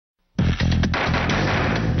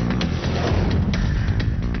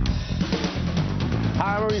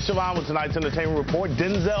Maurice Jovan with tonight's entertainment report.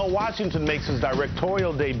 Denzel Washington makes his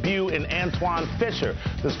directorial debut in Antoine Fisher,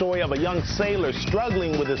 the story of a young sailor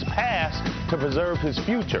struggling with his past to preserve his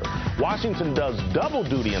future. Washington does double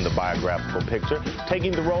duty in the biographical picture,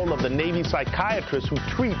 taking the role of the Navy psychiatrist who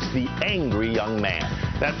treats the angry young man.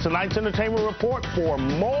 That's tonight's entertainment report. For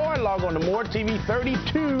more, log on to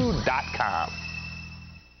moretv32.com.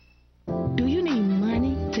 Do you need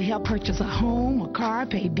money to help purchase a home, a car,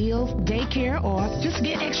 pay bills, daycare, or just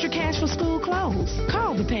get extra cash for school clothes?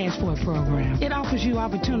 Call the Passport Program. It offers you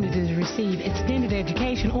opportunities to receive extended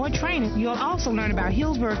education or training. You'll also learn about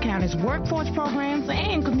Hillsborough County's workforce programs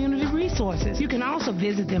and community resources. You can also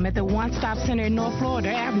visit them at the One Stop Center in North Florida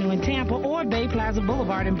Avenue in Tampa or Bay Plaza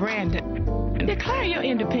Boulevard in Brandon. Declare your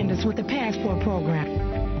independence with the Passport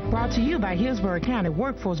Program. Brought to you by Hillsborough County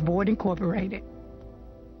Workforce Board, Incorporated.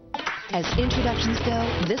 As introductions go,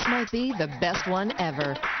 this might be the best one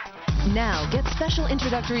ever. Now, get special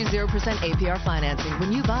introductory 0% APR financing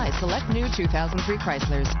when you buy select new 2003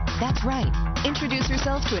 Chryslers. That's right. Introduce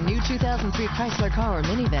yourself to a new 2003 Chrysler car or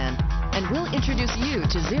minivan, and we'll introduce you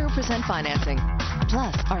to 0% financing,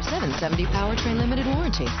 plus our 770 powertrain limited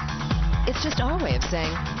warranty. It's just our way of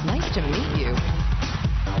saying, nice to meet you.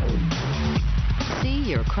 See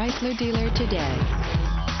your Chrysler dealer today.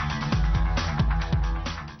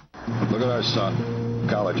 Look at our son,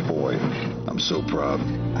 college boy. I'm so proud.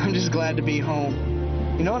 I'm just glad to be home.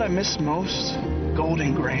 You know what I miss most?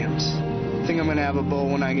 Golden Grahams. I think I'm going to have a bowl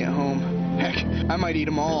when I get home. Heck, I might eat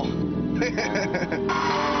them all.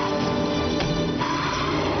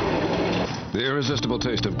 The irresistible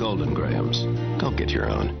taste of Golden Grahams. Go get your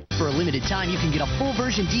own. For a limited time, you can get a full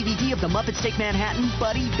version DVD of The Muppets Take Manhattan,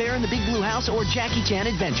 Buddy, Bear in the Big Blue House, or Jackie Chan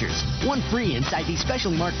Adventures. One free inside these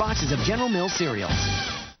specially marked boxes of General Mills cereals.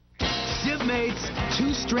 Shipmates,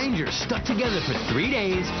 two strangers stuck together for 3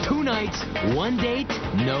 days, 2 nights, 1 date,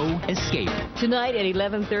 no escape. Tonight at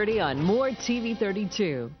 11:30 on More TV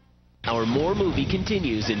 32. Our More movie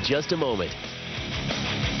continues in just a moment.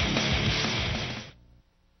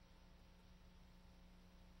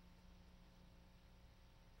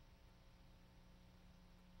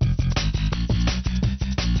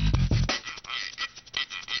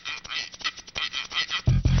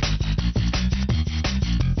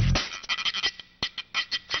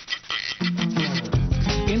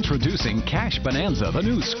 Introducing Cash Bonanza, the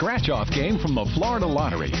new scratch-off game from the Florida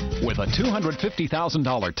Lottery. With a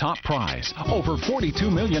 $250,000 top prize, over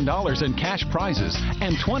 $42 million in cash prizes,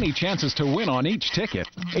 and 20 chances to win on each ticket.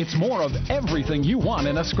 It's more of everything you want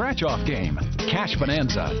in a scratch-off game. Cash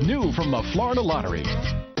Bonanza, new from the Florida Lottery.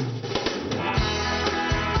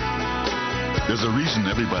 There's a reason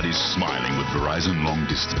everybody's smiling with Verizon Long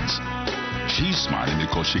Distance. She's smiling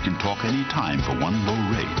because she can talk any time for one low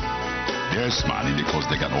rate. They're smiling because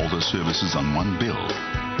they got all their services on one bill.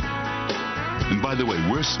 And by the way,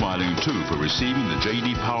 we're smiling too for receiving the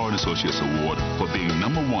J.D. Power & Associates Award for being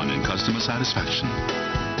 #1 in customer satisfaction.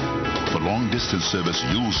 For long distance service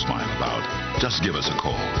you'll smile about, just give us a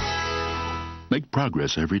call. Make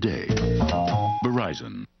progress every day.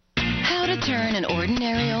 Verizon. How to turn an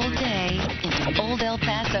ordinary old day into Old El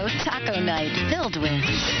Paso Taco Night filled with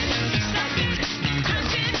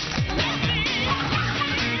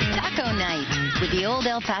Taco Night. With the Old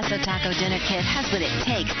El Paso Taco Dinner Kit has what it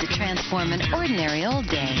takes to transform an ordinary old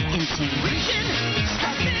day into...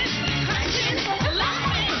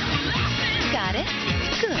 Got it?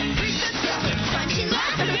 Good.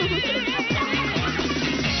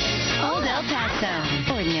 Old El Paso.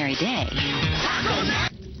 Ordinary day.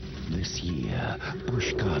 This year,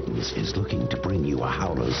 Busch Gardens is looking to bring you a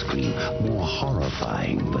howler scream more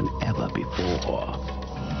horrifying than ever before.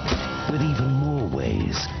 With even more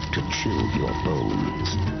ways to chill your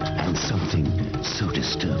bones. And something so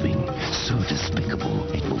disturbing, so despicable,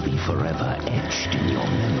 it will be forever etched in your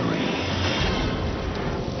memory.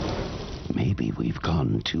 Maybe we've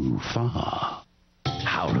gone too far.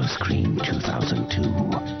 Howler Scream 2002.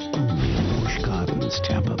 Only in Busch Gardens,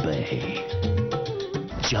 Tampa Bay.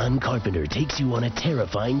 John Carpenter takes you on a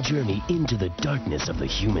terrifying journey into the darkness of the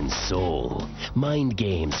human soul.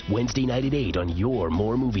 Mindgames, Wednesday night at 8 on your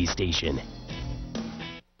More Movie Station.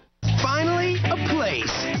 Finally, a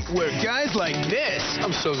place where guys like this,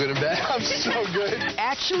 I'm so good at that. I'm so good.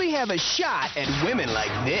 actually have a shot at women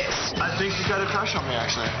like this. I think he's got a crush on me,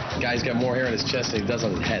 actually. Guy's got more hair on his chest than he does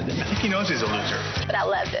on his head. I think he knows he's a loser. But I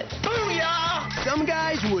loved it. Booyah! Some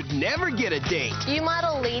guys would never get a date. Do you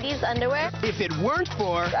model ladies' underwear? If it weren't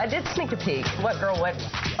for... I did sneak a peek. What girl wouldn't?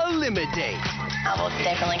 Elimidate. I will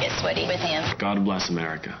definitely get sweaty with him. God bless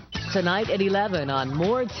America. Tonight at 11 on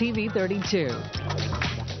More TV 32.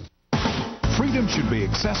 Freedom should be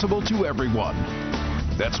accessible to everyone.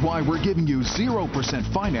 That's why we're giving you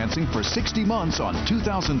 0% financing for 60 months on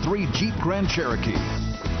 2003 Jeep Grand Cherokee.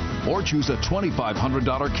 Or choose a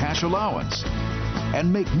 $2,500 cash allowance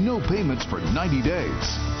and make no payments for 90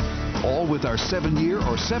 days. All with our 7-year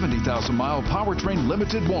or 70,000-mile powertrain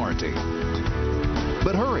limited warranty.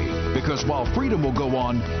 But hurry, because while freedom will go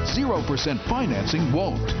on, 0% financing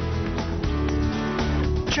won't.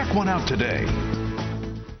 Check one out today.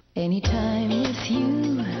 Anytime with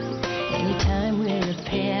you, anytime we're a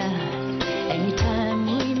pair, anytime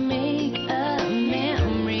we make a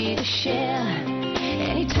memory to share,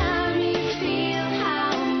 anytime you feel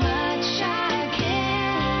how much I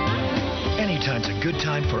care. Anytime's a good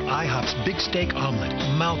time for IHOP's Big Steak Omelet,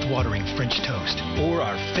 mouth-watering French toast, or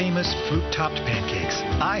our famous fruit-topped pancakes.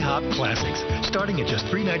 IHOP Classics, starting at just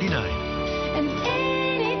 $3.99. And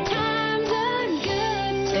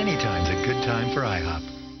Anytime's a good time for IHOP.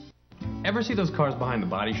 Ever see those cars behind the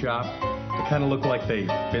body shop? They kind of look like they've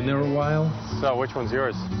been there a while. So, which one's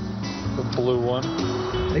yours? The blue one?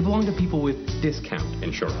 They belong to people with discount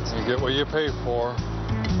insurance. You get what you pay for.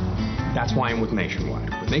 That's why I'm with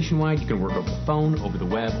Nationwide. With Nationwide, you can work over the phone, over the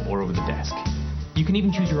web, or over the desk. You can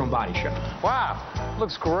even choose your own body shop. Wow,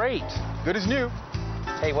 looks great. Good as new.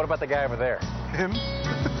 Hey, what about the guy over there? Him?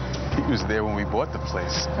 He was there when we bought the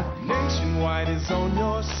place. Nationwide is on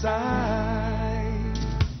your side.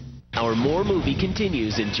 Our More movie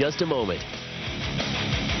continues in just a moment.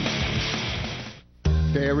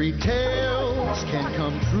 Fairy tales can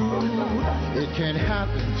come true. It can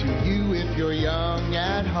happen to you if you're young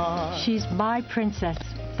at heart. She's my princess.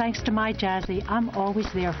 Thanks to my Jazzy, I'm always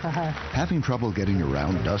there for her. Having trouble getting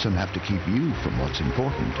around doesn't have to keep you from what's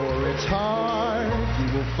important. For it's hard,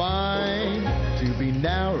 you will find, to be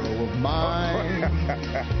narrow of mind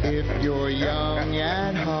if you're young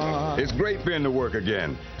at heart. It's great being to work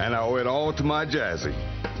again, and I owe it all to my Jazzy.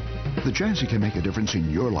 The Jazzy can make a difference in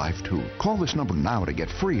your life, too. Call this number now to get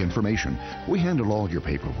free information. We handle all your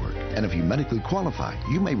paperwork, and if you medically qualify,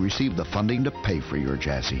 you may receive the funding to pay for your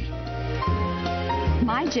Jazzy.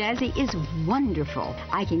 My Jazzy is wonderful.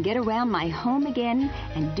 I can get around my home again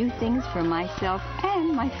and do things for myself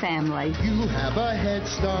and my family. You have a head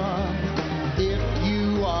start if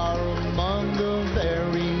you are among the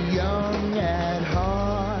very young at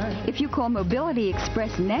heart. If you call Mobility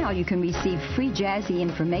Express now, you can receive free Jazzy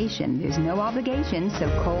information. There's no obligation, so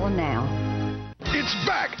call now. It's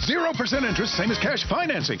back! 0% interest, same as cash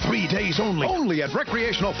financing. 3 days only. Only at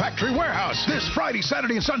Recreational Factory Warehouse. This Friday,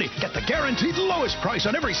 Saturday, and Sunday. Get the guaranteed lowest price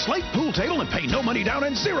on every slate pool table and pay no money down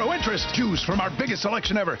and 0 interest. Choose from our biggest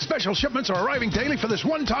selection ever. Special shipments are arriving daily for this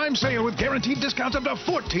one-time sale with guaranteed discounts up to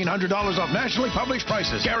 $1,400 off nationally published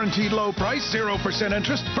prices. Guaranteed low price, 0%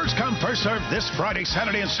 interest. First come, first served this Friday,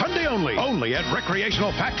 Saturday, and Sunday only. Only at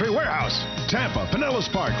Recreational Factory Warehouse. Tampa,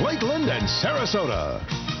 Pinellas Park, Lakeland, and Sarasota.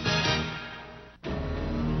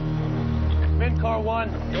 In car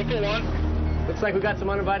 1. Go for 1. Looks like we got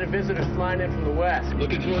some uninvited visitors flying in from the west.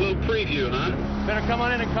 Looking for a little preview, huh? Better come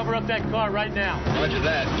on in and cover up that car right now. Roger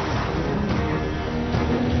that.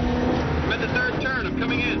 I'm at the 3rd turn. I'm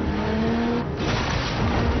coming in.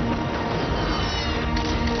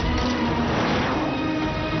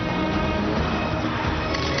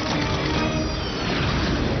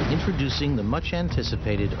 Introducing the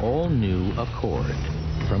much-anticipated all-new Accord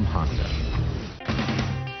from Honda.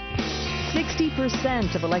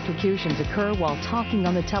 60% of electrocutions occur while talking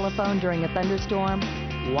on the telephone during a thunderstorm.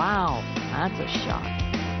 Wow, that's a shock.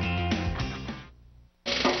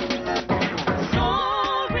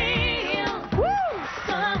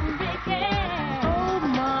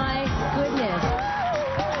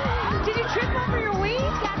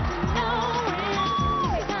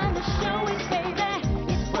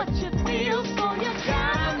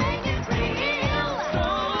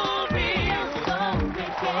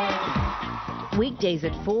 Weekdays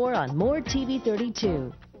at 4 on More TV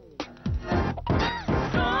 32.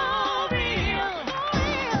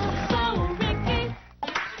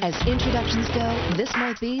 As introductions go, this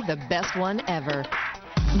might be the best one ever.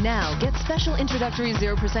 Now, get special introductory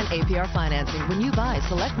 0% APR financing when you buy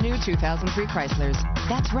select new 2003 Chryslers.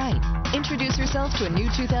 That's right. Introduce yourself to a new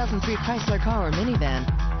 2003 Chrysler car or minivan,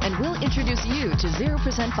 and we'll introduce you to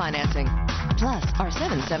 0% financing, plus our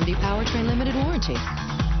 770 powertrain limited warranty.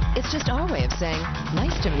 It's just our way of saying,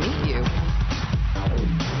 nice to meet you.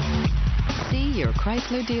 See your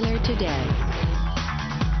Chrysler dealer today.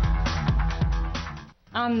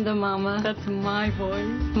 I'm the mama. That's my voice.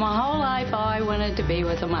 My whole life, I wanted to be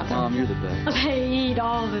with a mother. Mom, you're the best. They eat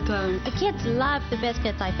all the time. The kids love the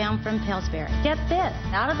biscuits I found from Pillsbury. Get this,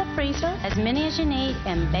 out of the freezer, as many as you need,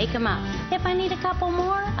 and bake them up. If I need a couple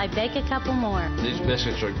more, I bake a couple more. These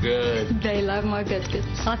biscuits are good. They love my biscuits.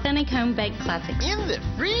 Authentic home-baked classics. In the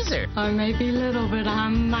freezer. I may be little, but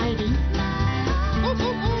I'm mighty.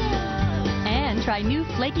 And try new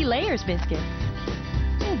Flaky Layers biscuits.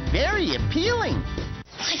 Very appealing.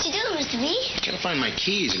 What you doing, Mr. B? Gotta find my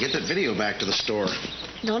keys and get that video back to the store.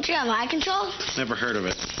 Don't you have eye control? Never heard of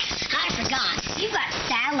it. I forgot. You've got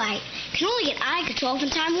satellite. You can only get eye control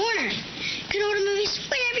from Time Warner. You can order movies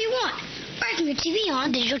whenever you want. Right from your TV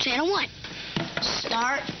on Digital Channel 1.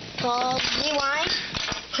 Start, pause, rewind,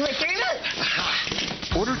 click the remote.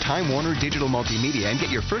 Order Time Warner Digital Multimedia and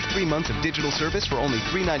get your first 3 months of digital service for only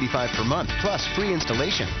 $3.95 per month, plus free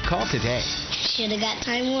installation. Call today. Should have got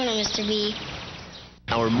Time Warner, Mr. B.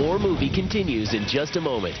 Our More Movie continues in just a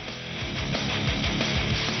moment.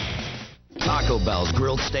 Taco Bell's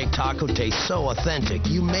grilled steak taco tastes so authentic,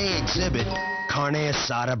 you may exhibit carne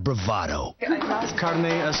asada bravado.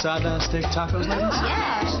 Carne asada steak tacos, ladies?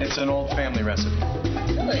 Yes. It's an old family recipe.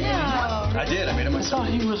 Really? Yeah. I did. I made it myself. I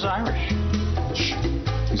thought he was Irish. Shh.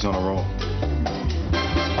 He's on a roll.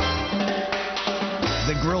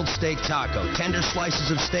 The grilled steak taco. Tender slices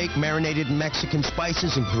of steak marinated in Mexican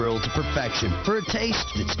spices and grilled to perfection. For a taste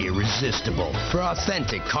that's irresistible. For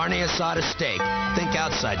authentic carne asada steak, think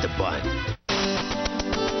outside the bun.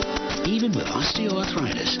 Even with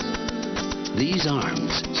osteoarthritis, these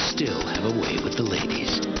arms still have a way with the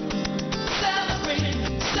ladies.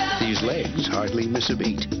 These legs hardly miss a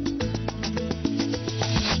beat.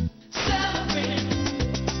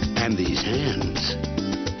 And these hands.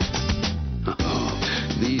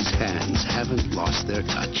 These hands haven't lost their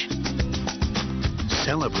touch.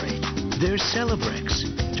 Celebrate. There's Celebrex.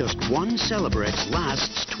 Just one Celebrex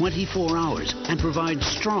lasts 24 hours and provides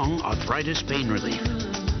strong arthritis pain relief.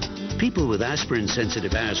 People with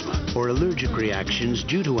aspirin-sensitive asthma or allergic reactions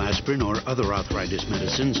due to aspirin or other arthritis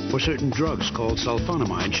medicines or certain drugs called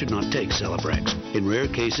sulfonamide should not take Celebrex. In rare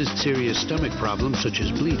cases, serious stomach problems such as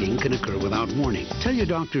bleeding can occur without warning. Tell your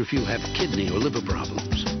doctor if you have kidney or liver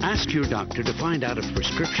problems. Ask your doctor to find out if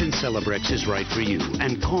prescription Celebrex is right for you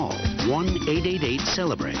and call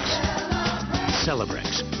 1-888-CELEBREX.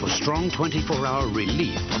 Celebrex for strong 24-hour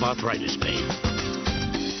relief of arthritis pain.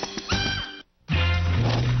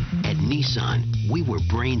 Nissan, we were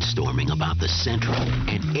brainstorming about the Sentra,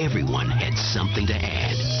 and everyone had something to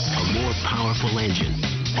add. A more powerful engine,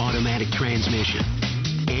 automatic transmission,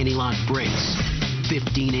 anti-lock brakes,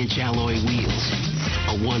 15-inch alloy wheels,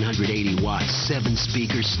 a 180-watt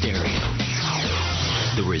 7-speaker stereo.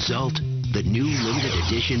 The result? The new limited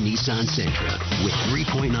edition Nissan Sentra. With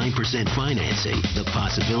 3.9% financing, the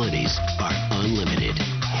possibilities are unlimited.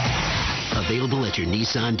 Available at your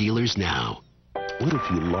Nissan dealers now. What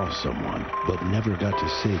if you lost someone but never got to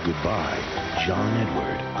say goodbye? John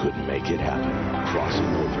Edward couldn't make it happen. Crossing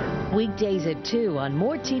over. Weekdays at 2 on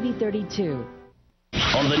More TV 32.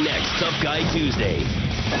 On the next Tough Guy Tuesday.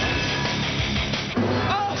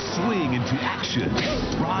 Swing into action.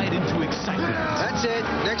 Ride into excitement. That's it.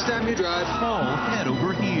 Next time you drive, fall head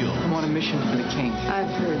over heels. I'm on a mission for the king.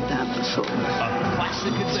 I've heard that before. A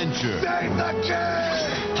classic adventure. Save the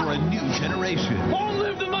king! For a new generation. Long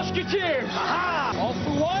live the Musketeers! Aha! All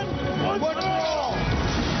for one? One for all!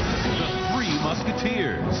 The Three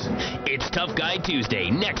Musketeers. It's Tough Guy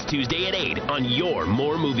Tuesday, next Tuesday at 8 on your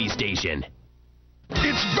More Movie Station.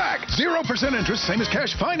 It's back! 0% interest, same as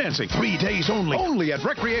cash financing. 3 days only. Only at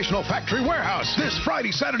Recreational Factory Warehouse. This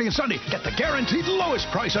Friday, Saturday, and Sunday. Get the guaranteed lowest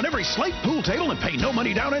price on every slate pool table and pay no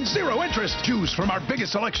money down and 0 interest. Choose from our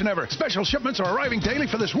biggest selection ever. Special shipments are arriving daily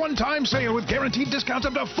for this one-time sale with guaranteed discounts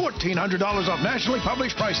up to $1,400 off nationally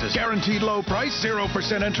published prices. Guaranteed low price,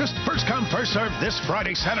 0% interest. First come, first served this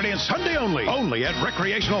Friday, Saturday, and Sunday only. Only at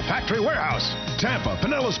Recreational Factory Warehouse. Tampa,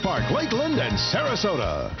 Pinellas Park, Lakeland, and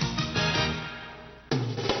Sarasota.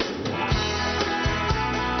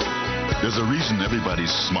 There's a reason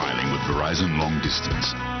everybody's smiling with Verizon Long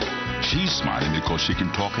Distance. She's smiling because she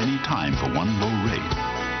can talk any time for one low rate.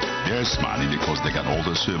 They're smiling because they got all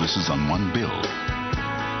their services on one bill.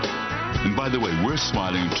 And by the way, we're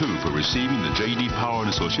smiling too for receiving the J.D. Power &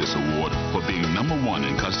 Associates Award for being #1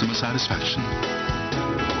 in customer satisfaction.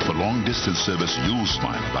 For long distance service you'll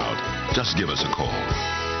smile about, just give us a call.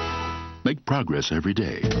 Make progress every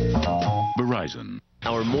day. Verizon.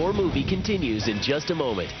 Our More Movie continues in just a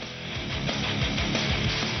moment.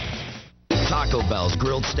 Taco Bell's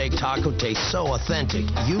grilled steak taco tastes so authentic,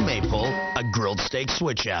 you may pull a grilled steak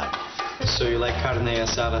switch out. So you like carne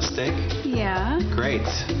asada steak? Yeah. Great.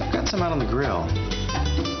 Got some out on the grill.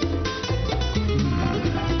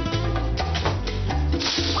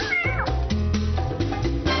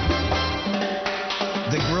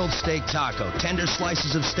 The grilled steak taco. Tender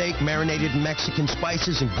slices of steak marinated in Mexican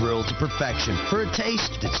spices and grilled to perfection. For a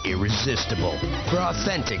taste that's irresistible. For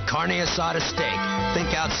authentic carne asada steak,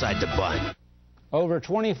 think outside the bun. Over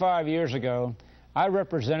 25 years ago, I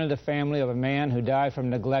represented the family of a man who died from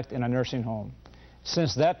neglect in a nursing home.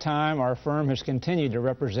 Since that time, our firm has continued to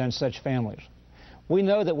represent such families. We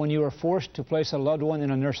know that when you are forced to place a loved one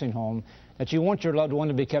in a nursing home, that you want your loved one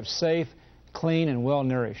to be kept safe, clean, and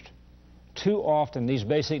well-nourished. Too often, these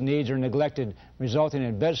basic needs are neglected, resulting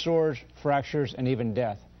in bed sores, fractures, and even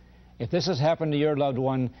death. If this has happened to your loved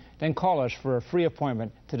one, then call us for a free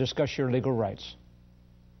appointment to discuss your legal rights.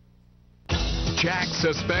 Jack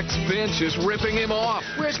suspects Finch is ripping him off.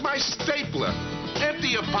 Where's my stapler? Empty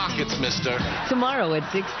your pockets, mister. Tomorrow at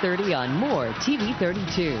 6:30 on More TV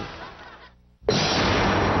 32.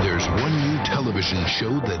 There's one new television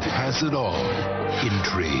show that has it all.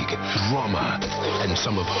 Intrigue, drama, and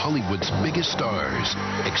some of Hollywood's biggest stars.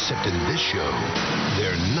 Except in this show,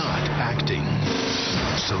 they're not acting.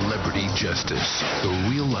 Celebrity Justice, the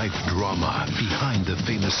real-life drama behind the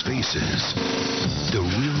famous faces. The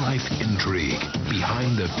real-life intrigue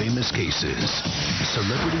behind the famous cases.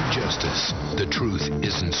 Celebrity Justice, the truth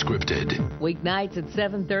isn't scripted. Weeknights at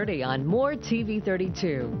 7:30 on More TV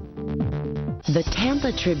 32. The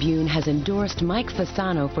Tampa Tribune has endorsed Mike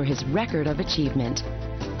Fasano for his record of achievement,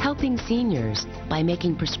 helping seniors by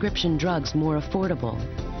making prescription drugs more affordable,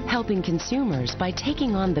 helping consumers by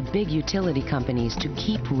taking on the big utility companies to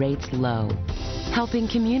keep rates low, helping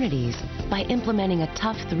communities by implementing a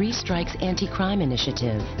tough 3 strikes anti-crime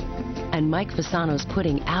initiative, and Mike Fasano's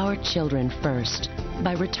putting our children first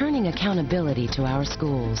by returning accountability to our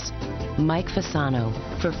schools. Mike Fasano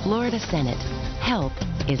for Florida Senate. Help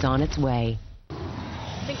is on its way.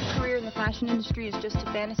 Think a career in the fashion industry is just a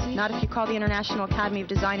fantasy? Not if you call the International Academy of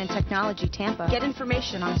Design and Technology, Tampa. Get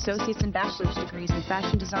information on associate's and bachelor's degrees in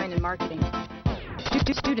fashion design and marketing.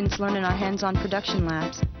 Students learn in our hands-on production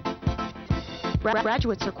labs.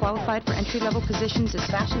 Graduates are qualified for entry-level positions as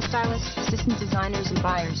fashion stylists, assistant designers, and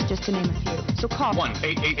buyers, just to name a few. So call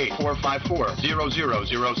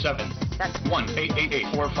 1-888-454-0007. That's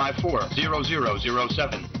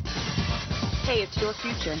 1-888-454-0007. Hey, it's your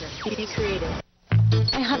future. Be creative.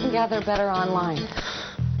 I hunt and gather better online.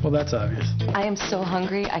 Well, that's obvious. I am so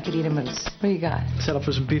hungry, I could eat a moose. What do you got? Set up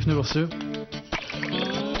for some beef noodle soup?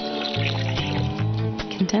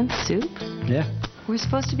 Condensed soup? Yeah. We're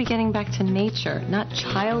supposed to be getting back to nature, not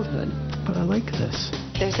childhood. But I like this.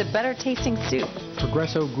 There's a better tasting soup.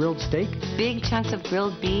 Progresso grilled steak? Big chunks of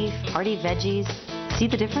grilled beef, hearty veggies. See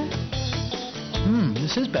the difference?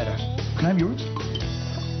 This is better. Can I have yours?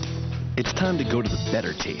 It's time to go to the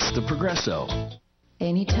better taste of Progresso.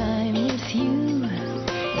 Anytime with you,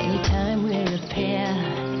 anytime we're a pair,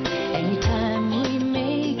 anytime we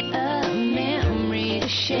make a memory to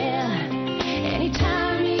share,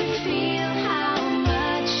 anytime you feel how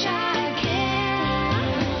much I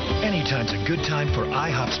care. Anytime's a good time for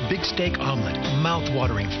IHOP's Big Steak Omelet,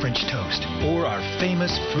 mouth-watering French toast, or our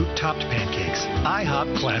famous fruit-topped pancakes.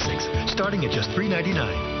 IHOP Classics, starting at just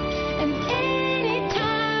 $3.99.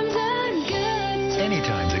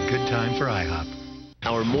 Anytime's a good time for IHOP.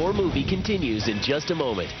 Our More movie continues in just a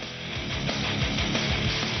moment.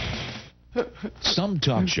 Some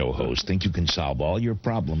talk show hosts think you can solve all your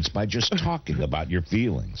problems by just talking about your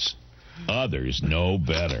feelings. Others know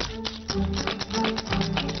better.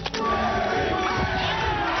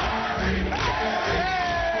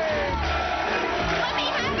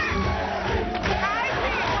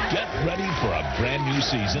 Get ready for a brand new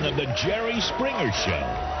season of The Jerry Springer Show.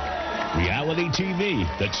 Reality TV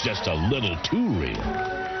that's just a little too real.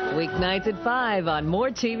 Weeknights at 5 on More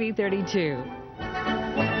TV 32.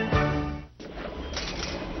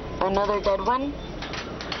 Another dead one?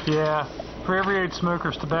 Yeah. For every 8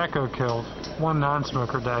 smokers tobacco killed, 1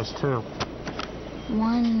 non-smoker dies too.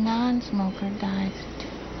 1 non-smoker dies too.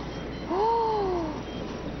 Oh!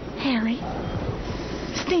 Harry,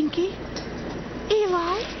 Stinky,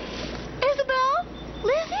 Eli, Isabel,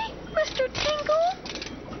 Lizzie, Mr. Tingle,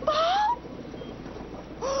 Bob.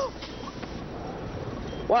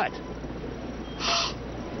 What?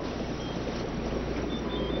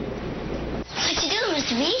 What you doing,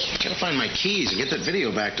 Mr. B? Gotta find my keys and get that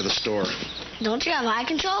video back to the store. Don't you have eye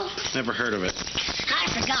control? Never heard of it. I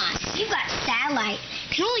forgot. You've got satellite.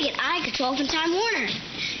 You can only get eye control from Time Warner.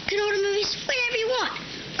 You can order movies whenever you want.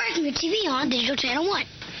 Or or I can get TV on Digital Channel 1.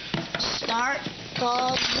 Start,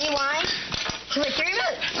 pause, rewind, click your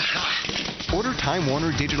remote. Order Time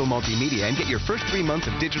Warner Digital Multimedia and get your first 3 months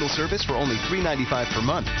of digital service for only $3.95 per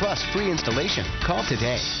month, plus free installation. Call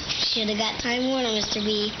today. Should have got Time Warner, Mr.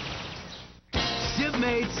 B.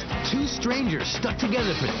 Shipmates, 2 strangers stuck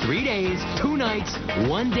together for 3 days, 2 nights,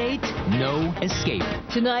 1 date, no escape.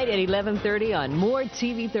 Tonight at 11:30 on More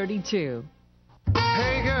TV 32.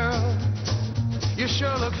 Hey, girl, you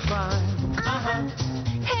sure look fine.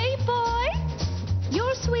 Hey, boy,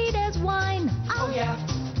 you're sweet as wine. Oh, yeah.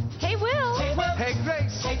 Hey, Will. Hey, Will. Hey,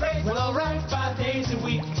 Grace. Hey, Grace. Well, all right, 5 days a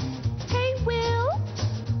week. Hey, Will.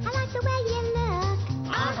 I like the way you look.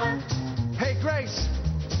 Hey, Grace.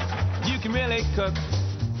 You can really cook.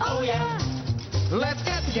 Oh, yeah. Let's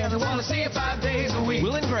get together. Wanna see you 5 days a week.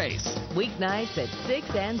 Will and Grace. Weeknights at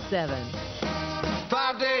 6 and 7.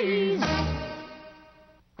 5 days.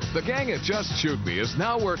 The gang at Just Shoot Me is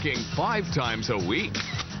now working 5 times a week.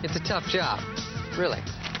 It's a tough job, really.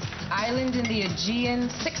 Island in the Aegean,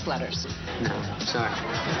 6 letters. No, sorry.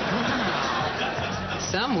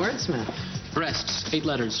 Some wordsmith. Breasts, 8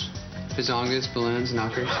 letters. Bazongas, balloons,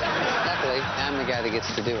 knockers. Luckily, I'm the guy that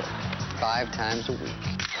gets to do it. 5 times a week.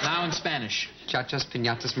 Now in Spanish. Chachas,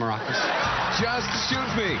 piñatas, maracas. Just Shoot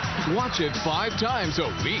Me. Watch it 5 times a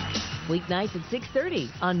week. Weeknights at 6:30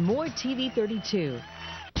 on More TV 32.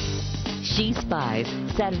 She Spies,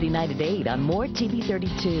 Saturday night at 8 on More TV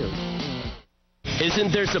 32.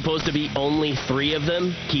 Isn't there supposed to be only 3 of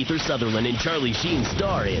them? Kiefer Sutherland and Charlie Sheen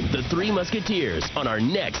star in The 3 Musketeers on our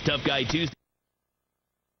next Tough Guy Tuesday.